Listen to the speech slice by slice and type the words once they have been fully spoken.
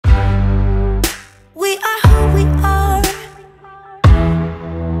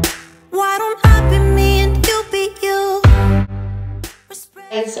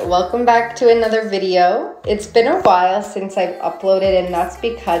welcome back to another video. It's been a while since I've uploaded, and that's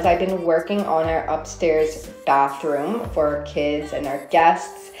because I've been working on our upstairs bathroom for our kids and our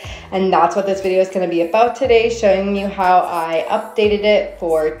guests, and that's what this video is going to be about today, showing you how I updated it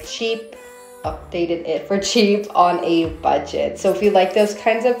for cheap on a budget. So if you like those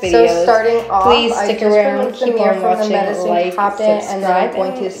kinds of videos, so starting off, please stick around, keep on watching, like, subscribe, and then I'm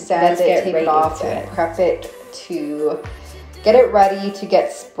going to sand it, take it off, and prep it to get it ready to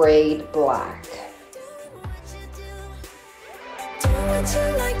get sprayed black.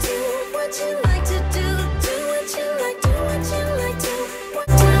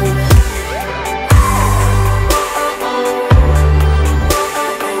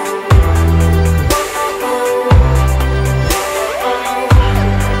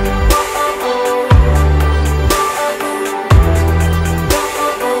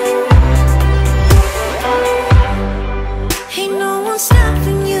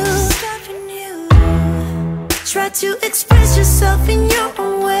 Try to express yourself in your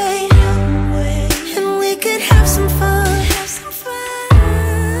own way, and we could have some fun.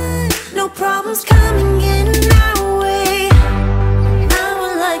 No problems coming in our way. I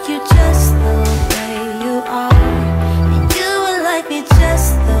would like you just the way you are, and you would like me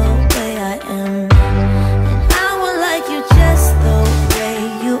just the way I am, and I would like you just the way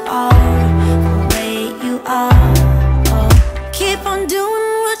you are, the way you are. Oh, keep on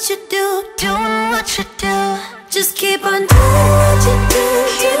doing what you do, doing what you do. Just keep on doing what you do,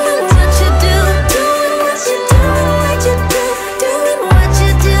 doing what you do, doing what you do, what you do, doing what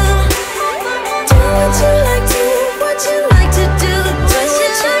you do. Do what you like to, what you like to do, what you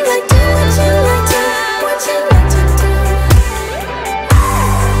like to, what you like to, what you like to do.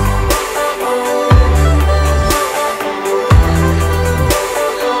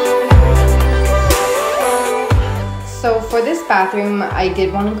 So for this bathroom, I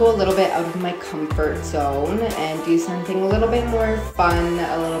did want to go a little bit out of my comfort zone and do something a little bit more fun,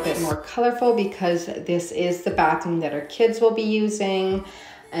 a little bit more colorful, because this is the bathroom that our kids will be using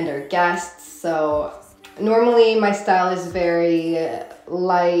and our guests. So normally my style is very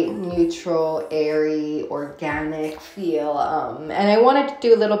light, neutral, airy, organic feel, and I wanted to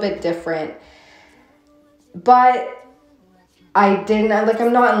do a little bit different, but I'm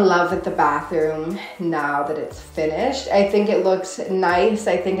not in love with the bathroom now that it's finished. I think it looks nice.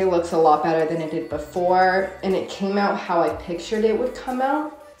 I think it looks a lot better than it did before, and it came out how I pictured it would come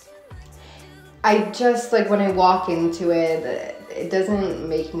out. I just, like, when I walk into it, it doesn't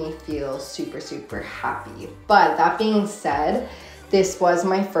make me feel super happy. But that being said, this was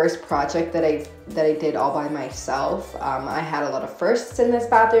my first project that I did all by myself. I had a lot of firsts in this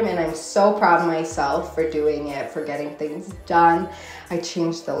bathroom, and I'm so proud of myself for doing it, for getting things done. I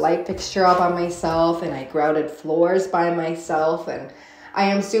changed the light fixture all by myself, and I grouted floors by myself, and I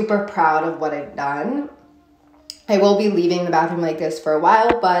am super proud of what I've done. I will be leaving the bathroom like this for a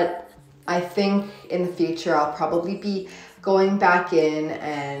while, but I think in the future I'll probably be going back in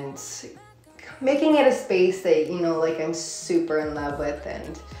and making it a space that, you know, like, I'm super in love with.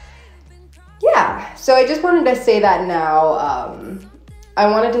 And yeah, so I just wanted to say that now. I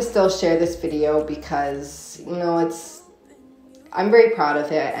wanted to still share this video because, you know, I'm very proud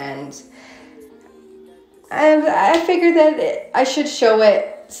of it, and I figured that I should show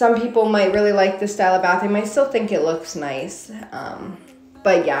it. Some people might really like this style of bathroom. I still think it looks nice,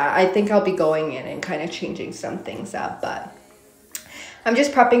 but yeah, I think I'll be going in and kind of changing some things up. But I'm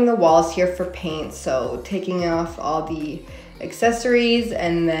just prepping the walls here for paint, so taking off all the accessories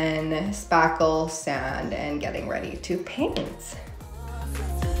and then spackle, sand, and getting ready to paint.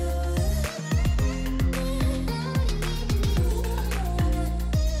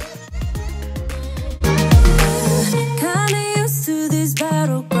 Kinda used to these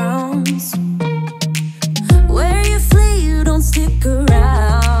battlegrounds where you flee, you don't stick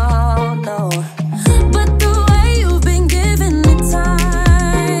around, no. But the way you've been giving me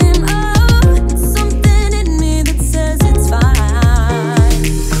time, oh, it's something in me that says it's fine.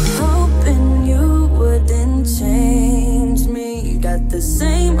 Hoping you wouldn't change me. Got the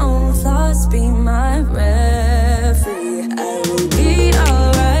same old thoughts, be my referee. I will be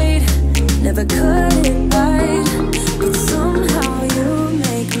alright, never cut it right, but somehow you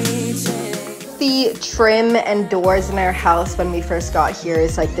make me change. The trim and doors in our house when we first got here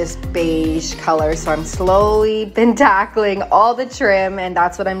is like this beige color, so I'm slowly been tackling all the trim, and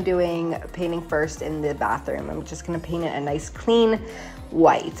that's what I'm doing, painting first in the bathroom. I'm just gonna paint it a nice clean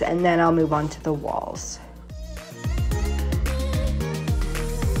white, and then I'll move on to the walls.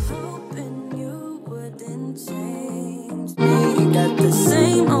 Hoping you wouldn't change me. Got the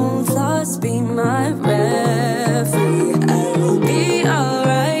same old thoughts, be my referee. I will be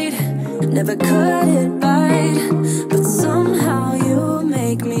alright. cut it right, but somehow you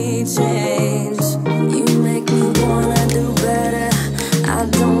make me change. You make me wanna do better. I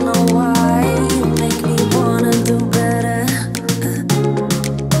don't know why. You make me wanna do better.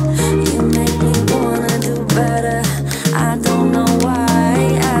 You make me wanna do better. I don't know why.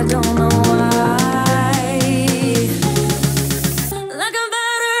 I don't know why. Like I'm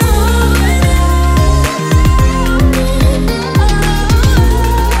better off with you.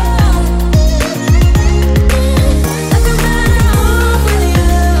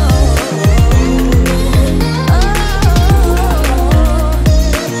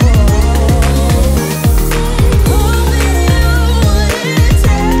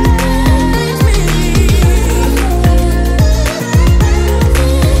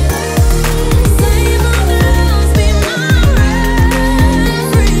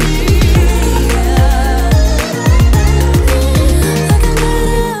 Like I'm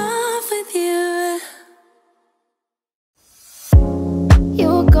better off with you.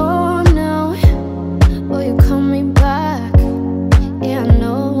 You're gone now, will you call me back? Yeah, I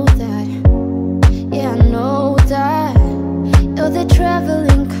know that. Yeah, I know that. You're the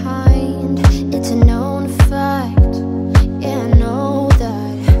traveling kind, it's a known fact. Yeah, I know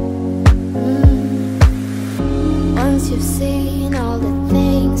that. Once you've seen all the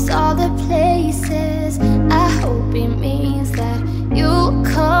things, all the places, I hope it means that you'll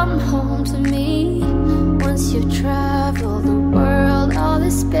come home to me. Once you've traveled the world, all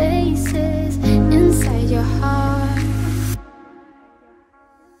the spaces inside your heart,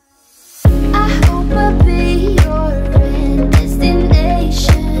 I hope I'll be your end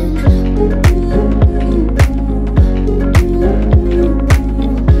destination.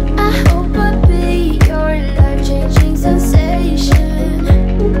 I hope I'll be your life-changing sensation.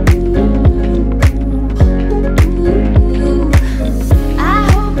 I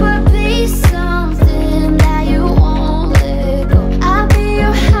hope I'll be something that you won't let go. I'll be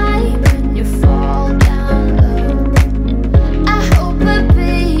your high when you fall down low. I hope I'll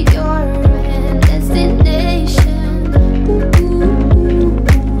be your end destination.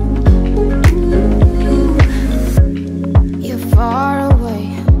 You're far away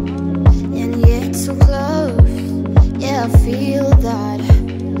and yet so close. Yeah, I feel that.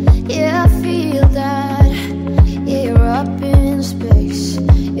 Yeah, I feel that. Yeah, you're up in space.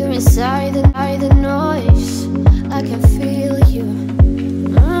 You're inside the noise. I can feel you.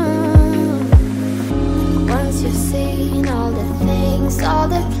 Once you've seen all the things, all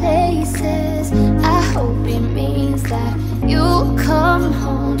the places, I hope it means that you'll come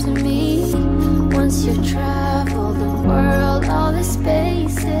home to me. Once you've traveled the world, all the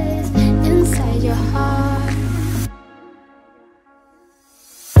spaces inside your heart,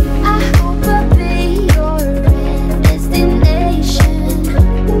 I hope I'll be your end destination.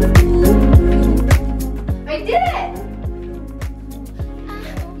 I did it!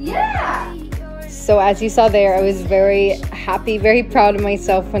 Yeah! So as you saw there, I was very happy, very proud of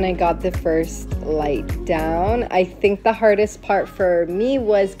myself when I got the first light down. I think the hardest part for me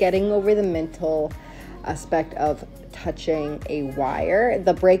was getting over the mental aspect of touching a wire.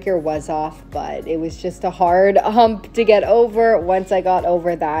 The breaker was off, but it was just a hard hump to get over. Once I got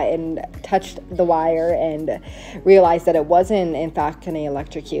over that and touched the wire and realized that it wasn't in fact going to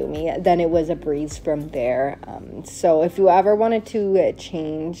electrocute me, then it was a breeze from there. So if you ever wanted to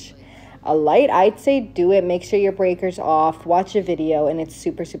change a light, I'd say do it. Make sure your breaker's off, watch a video, and it's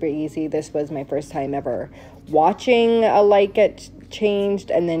super easy. This was my first time ever watching a light get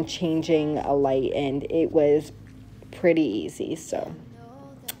changed and then changing a light, and it was pretty easy. So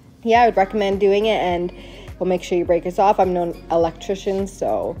yeah, I would recommend doing it, and we'll make sure your breaker's off. I'm no electrician,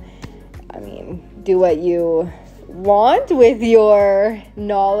 so I mean, do what you want with your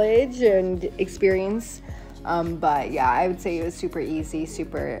knowledge and experience, but yeah, I would say it was super easy,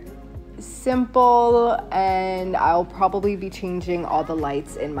 super simple, and I'll probably be changing all the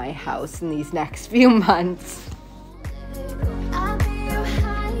lights in my house in these next few months. I'll be your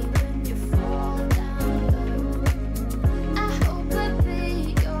high when you fall down low. I hope I'll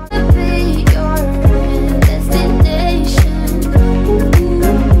be your end destination.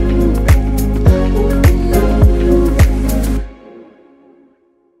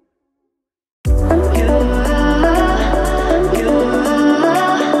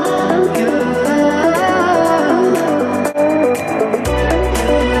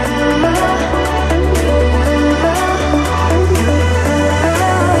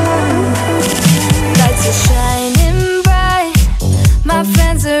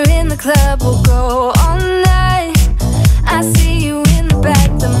 Club will go all night. I see you in the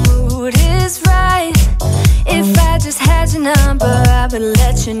back, the mood is right. If I just had your number, I would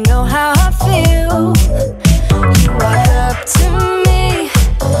let you know how I feel.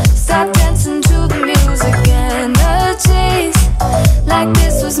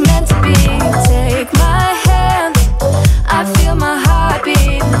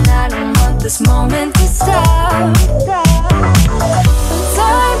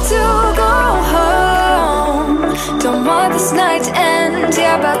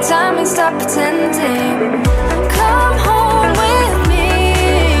 Yeah, about time we stop pretending. Come home with me.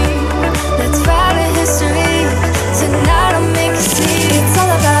 Let's write a history. Tonight I'll make you see. It's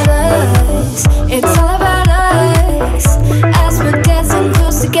all about us. It's all about us. As we're dancing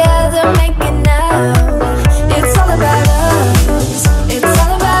close together, making out. It's all about us. It's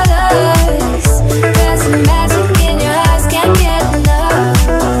all about us. There's some magic in your eyes, can't get enough.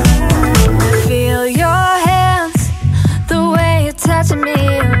 Feel your hands, the way you're touching me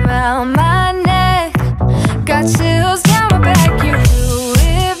around my neck. Got chills down my back, you do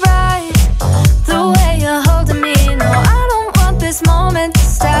it right. The way you're holding me, no, I don't want this moment to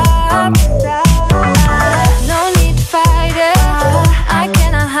stop. No need to fight it, I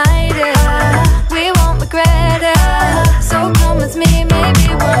cannot hide it. We won't regret it, so come with me. Maybe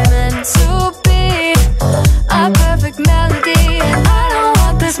we're meant to be a perfect melody, and I don't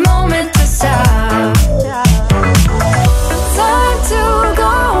want this moment to stop. Time to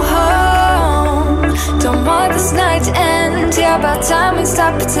go home, don't want this night to end. Yeah, about time we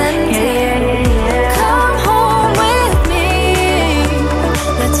stop pretending. Come home with me.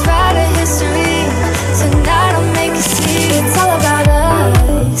 Let's write a history. Tonight I'll make you see. It's all about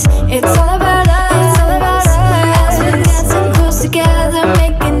us. It's all about us. It's all about us. As we're dancing close together,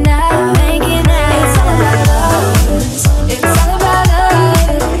 making out. Making out. It's all about us. It's all about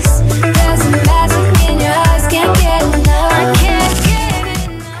us. There's some magic in your eyes, can't get enough. I can't get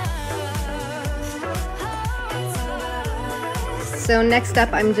enough. So next up,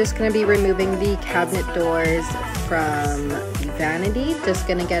 I'm just gonna be removing the cabinet doors from the vanity. Just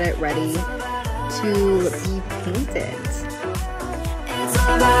gonna get it ready to be painted. It's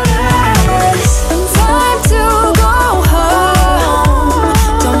all about us. Time to go home.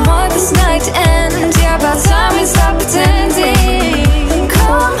 Don't want this night to end. Yeah, about time we stop pretending.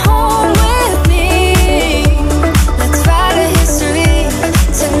 Come home with me. Let's write a history.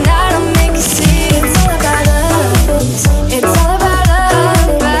 Tonight I'll make you see. It's all about us. It's all about us.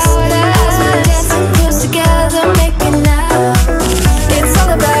 As we're dancing close together, making out. It's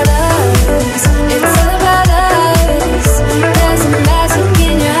all about us. It's all about us. There's a magic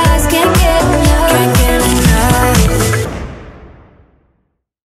in your eyes, can't get enough. Can't get enough.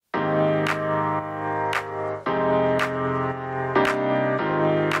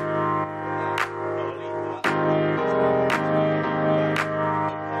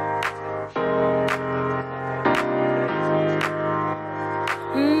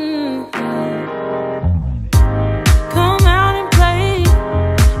 Come out and play.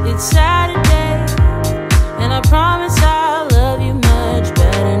 It's Saturday, and I promise I'll love you much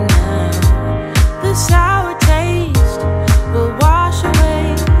better now. The sour taste will wash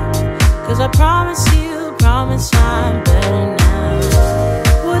away, 'cause I promise I'm better now.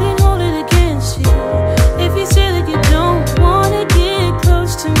 Wouldn't hold it against you if you say that you don't wanna get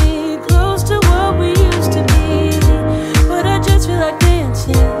close to me, close to what we used to be. But I just feel like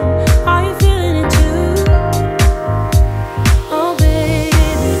dancing. Are you feeling it too? Oh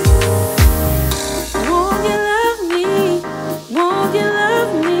baby, won't you love me? Won't you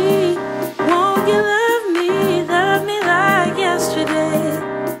love me? Won't you love me? Love me like yesterday.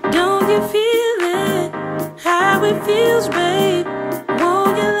 Don't you feel it? How it feels, babe.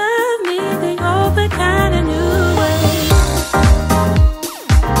 Won't you love me the old kind of new way?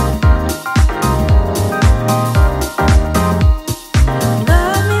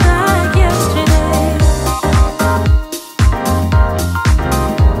 Love me like yesterday.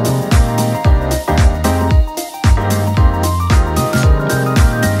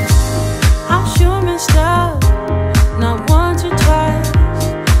 I'm sure messed up, not once or twice,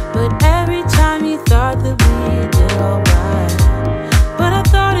 but every time you thought that we did alright. But I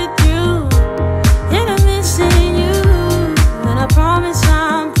thought it through, and I'm missing you. And I promise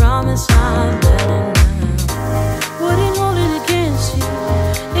I'm better now. Wouldn't hold it against you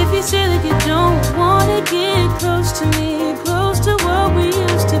if you say that you don't wanna get close to me, close to what we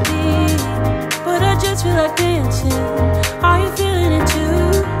used to be. But I just feel like dancing. Are you feeling it too?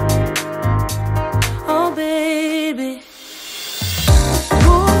 Oh baby,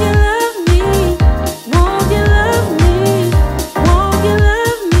 won't you love me? Won't you love me? Won't you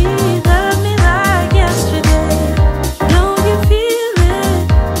love me? Love me like yesterday. Don't you feel it?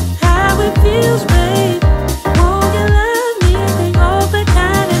 How it feels, babe. Won't you love me the old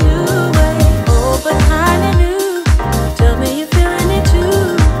kind of new way? Old kind of new. Tell me you're feeling it too,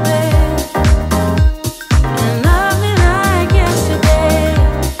 babe. And love me like yesterday.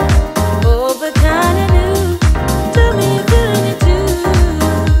 Old kind of new. Tell me you're feeling it too.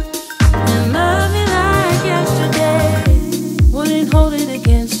 And love me like yesterday. Wouldn't hold it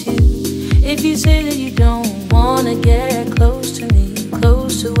against you if you say that you don't wanna get close to me, close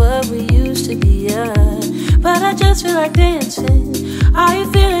what we used to be, yeah. But I just feel like dancing. Are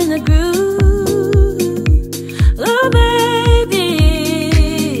you feeling the groove? Oh baby,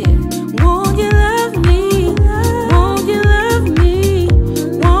 won't you love me? Won't you love me?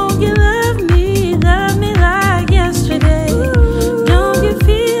 Won't you love me? Love me like yesterday. Don't you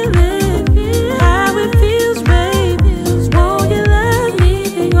feel it? How it feels, baby. Won't you love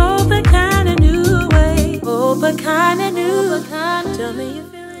me? In all but kind of new way. Oh, but kind of new. Tell me you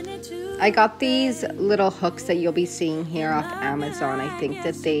feeling it too. I got these little hooks that you'll be seeing here off Amazon. I think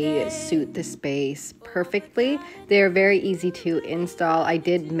that they suit the space perfectly. They're very easy to install. I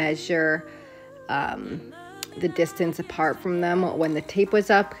did measure the distance apart from them when the tape was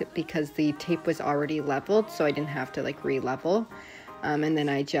up because the tape was already leveled, so I didn't have to like re-level. And then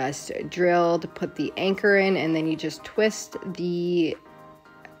I just drilled, put the anchor in, and then you just twist the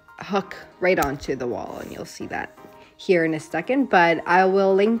hook right onto the wall, and you'll see that here in a second. But I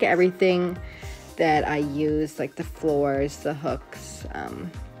will link everything that I use, like the floors, the hooks,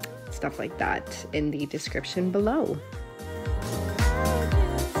 stuff like that, in the description below.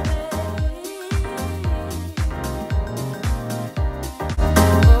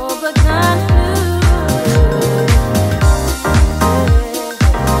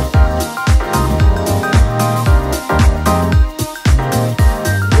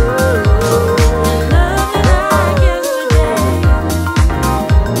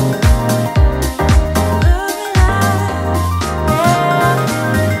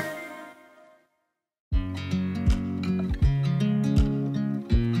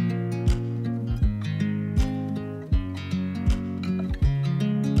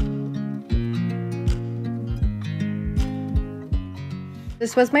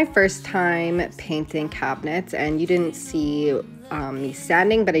 This was my first time painting cabinets, and you didn't see me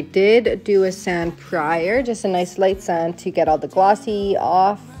sanding, but I did do a sand prior, just a nice light sand to get all the glossy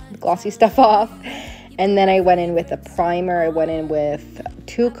stuff off. And then I went in with a primer. I went in with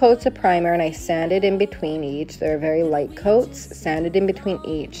 2 coats of primer, and I sanded in between each. They're very light coats, sanded in between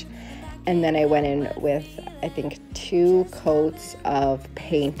each. And then I went in with, I think, 2 coats of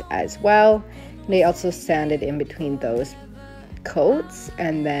paint as well. And I also sanded in between those coats,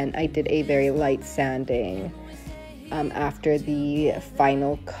 and then I did a very light sanding after the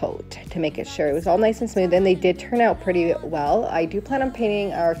final coat to make it sure it was all nice and smooth, and they did turn out pretty well. I do plan on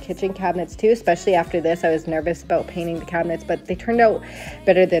painting our kitchen cabinets too, especially after this. I was nervous about painting the cabinets, but they turned out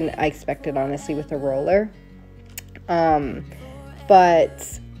better than I expected, honestly, with the roller.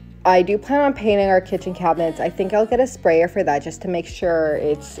 But I do plan on painting our kitchen cabinets. I think I'll get a sprayer for that just to make sure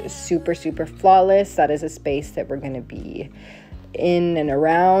it's super, super flawless. That is a space that we're going to be in and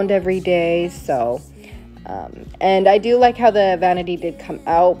around every day. So and I do like how the vanity did come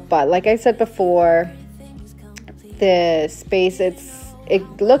out, but like I said before, the space, it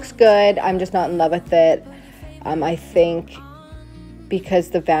looks good. I'm just not in love with it. I think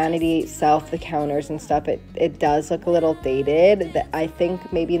because the vanity itself, the counters and stuff, it does look a little dated. I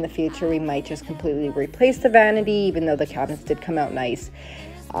think maybe in the future we might just completely replace the vanity, even though the cabinets did come out nice.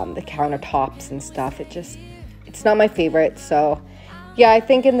 The countertops and stuff, it's not my favorite. So yeah, I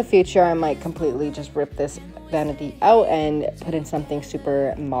think in the future I might completely just rip this vanity out and put in something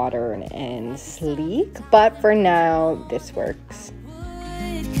super modern and sleek. But for now, this works.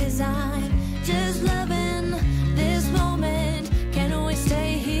 'Cause I'm just loving this moment. Can we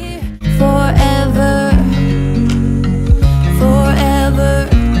stay here forever? Forever.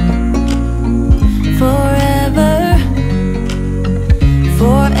 Forever.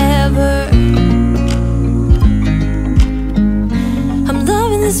 Forever. I'm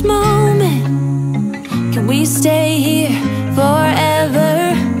loving this moment. Can we stay here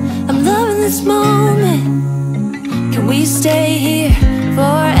forever? I'm loving this moment. Can we stay here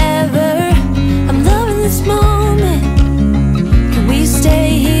forever? I'm loving this moment. Can we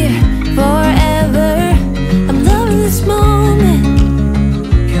stay here forever? I'm loving this moment.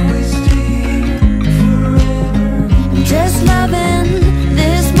 Can we stay here forever? I'm just loving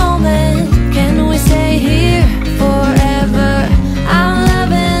this moment. Can we stay here forever? I'm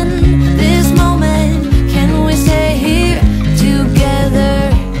loving this moment. Can we stay here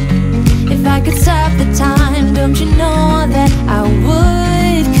together? If I could stop the time, don't you know that I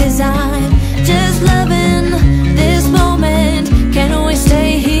would? 'Cause I'm just loving this moment. Can we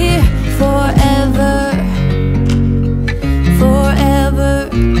stay here forever? Forever.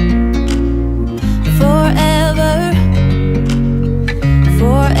 Forever.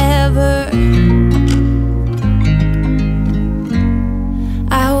 Forever.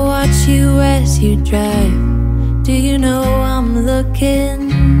 I watch you as you drive. Do you know I'm looking?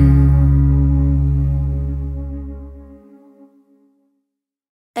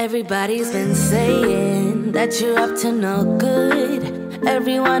 Everybody's been saying that you're up to no good.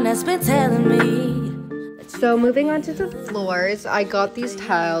 Everyone has been telling me. So moving on to the floors, I got these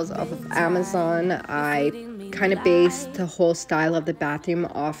tiles off of Amazon. I kind of based the whole style of the bathroom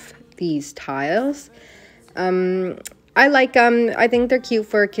off these tiles. I like them. I think they're cute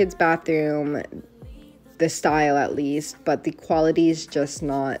for a kid's bathroom, the style at least, but the quality is just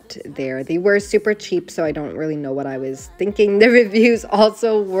not there. They were super cheap, so I don't really know what I was thinking. The reviews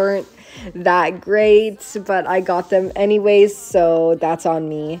also weren't that great, but I got them anyways, so that's on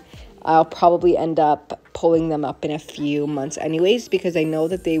me. I'll probably end up pulling them up in a few months anyways, because I know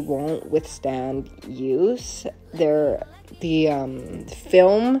that they won't withstand use. The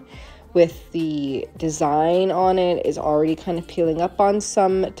film with the design on it is already kind of peeling up on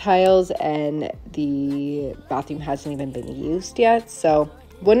some tiles, and the bathroom hasn't even been used yet, so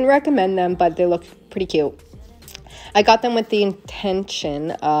wouldn't recommend them, but they look pretty cute. I got them with the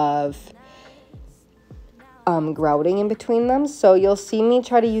intention of grouting in between them, so you'll see me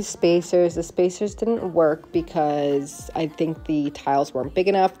try to use spacers. The spacers didn't work because I think the tiles weren't big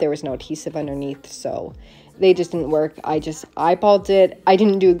enough. There was no adhesive underneath, so they just didn't work. I just eyeballed it. I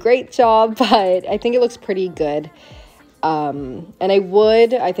didn't do a great job, but I think it looks pretty good. And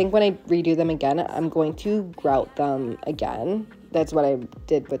I think when I redo them again, I'm going to grout them again. That's what I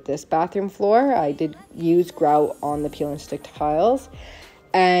did with this bathroom floor. I did use grout on the peel and stick tiles,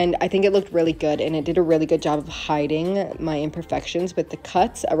 and I think it looked really good, and it did a really good job of hiding my imperfections with the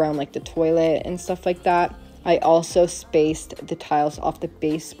cuts around like the toilet and stuff like that. I also spaced the tiles off the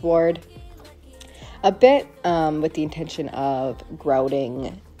baseboard a bit with the intention of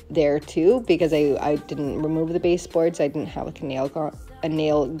grouting there too, because I didn't remove the baseboards. I didn't have like a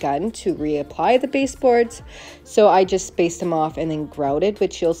nail gun to reapply the baseboards, so I just spaced them off and then grouted,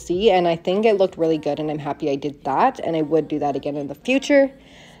 which you'll see, and I think it looked really good, and I'm happy I did that, and I would do that again in the future,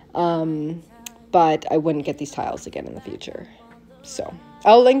 but I wouldn't get these tiles again in the future. So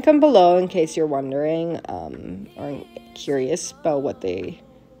I'll link them below in case you're wondering or curious about what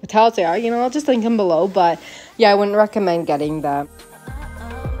tiles they are. I'll just link them below, but yeah, I wouldn't recommend getting them.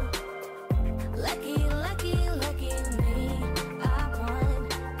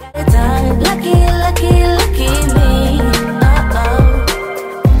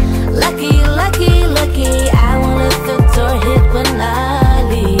 Lucky, I won't let the door hit when I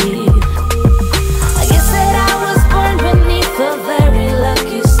leave. I guess that I was born beneath a very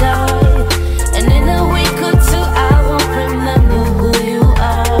lucky star, and in a week or two I won't remember who you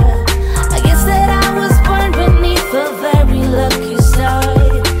are. I guess that I was born beneath a very lucky star,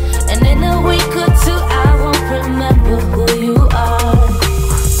 and in a week or two I won't remember who you are.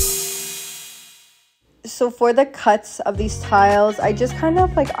 So for the cuts of these tiles, I just kind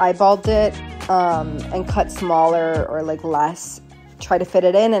of like eyeballed it and cut smaller or like less, try to fit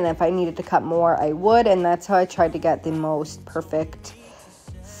it in, and if I needed to cut more I would, and that's how I tried to get the most perfect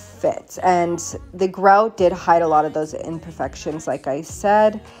fit. And the grout did hide a lot of those imperfections, like I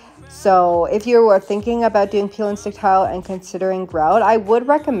said. So if you were thinking about doing peel and stick tile and considering grout, I would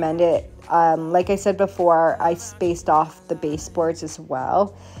recommend it. Like I said before, I spaced off the baseboards as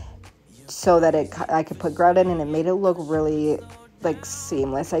well, so that I could put grout in, and it made it look really like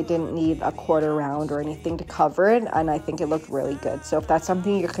seamless. I didn't need a quarter round or anything to cover it, and I think it looked really good. So if that's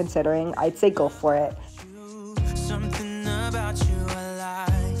something you're considering, I'd say go for it. Something about you I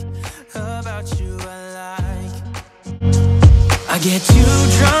like. I get too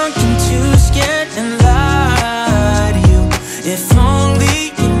drunk and too scared and lie to you. If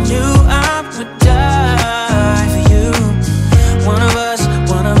only you knew I would die for you. One of us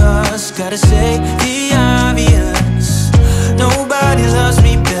gotta say the obvious. Nobody loves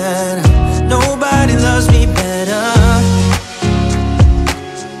me better. Nobody loves me better.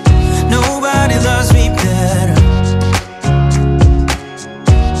 Nobody loves me better.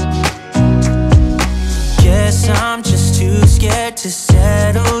 Guess I'm just too scared to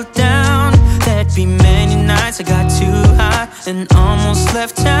settle down. There'd be many nights I got too high and almost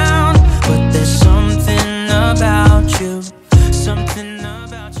left town. But there's something about you. Something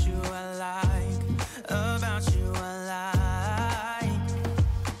about you I like. About you I like.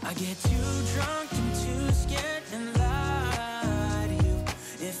 I get too drunk and too scared and lie to you.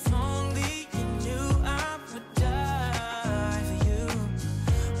 If only you knew I would die for you.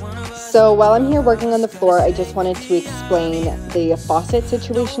 One of us. So while I'm here working on the floor, I just wanted to explain the faucet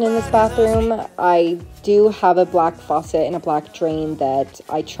situation in this bathroom. I do have a black faucet and a black drain that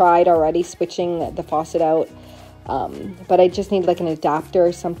I tried already switching the faucet out. But I just need like an adapter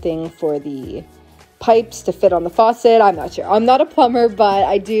or something for the pipes to fit on the faucet. I'm not sure. I'm not a plumber, but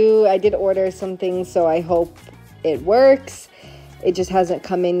I did order some things, so I hope it works. It just hasn't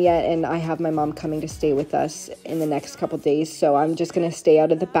come in yet, and I have my mom coming to stay with us in the next couple days. So I'm just going to stay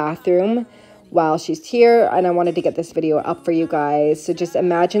out of the bathroom while she's here, and I wanted to get this video up for you guys. So just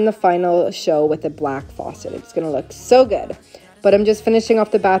imagine the final show with a black faucet. It's going to look so good. But I'm just finishing off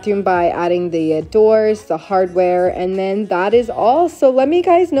the bathroom by adding the doors, the hardware, and then that is all. So let me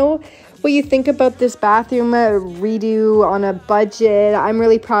guys know what you think about this bathroom redo on a budget. I'm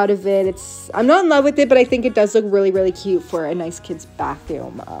really proud of it. I'm not in love with it, but I think it does look really, really cute for a nice kid's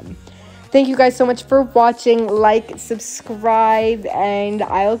bathroom. Thank you guys so much for watching. Like, subscribe, and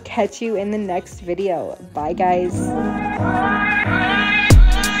I'll catch you in the next video. Bye, guys.